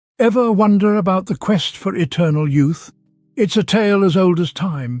Ever wonder about the quest for eternal youth? It's a tale as old as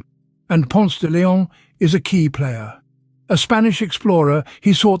time, and Ponce de Leon is a key player. A Spanish explorer,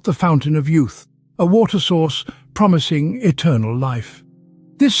 he sought the fountain of youth, a water source promising eternal life.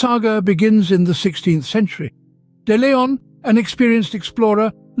 This saga begins in the 16th century. De Leon, an experienced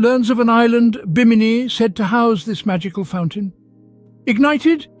explorer, learns of an island, Bimini, said to house this magical fountain.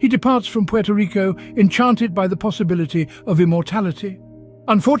 Ignited, he departs from Puerto Rico, enchanted by the possibility of immortality.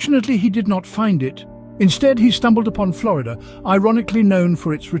 Unfortunately, he did not find it. Instead, he stumbled upon Florida, ironically known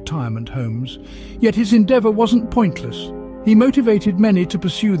for its retirement homes. Yet his endeavor wasn't pointless. He motivated many to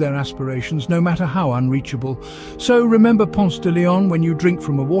pursue their aspirations, no matter how unreachable. So remember Ponce de Leon when you drink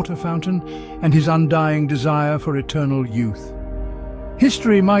from a water fountain, and his undying desire for eternal youth.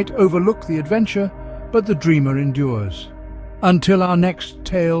 History might overlook the adventure, but the dreamer endures. Until our next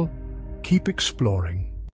tale, keep exploring.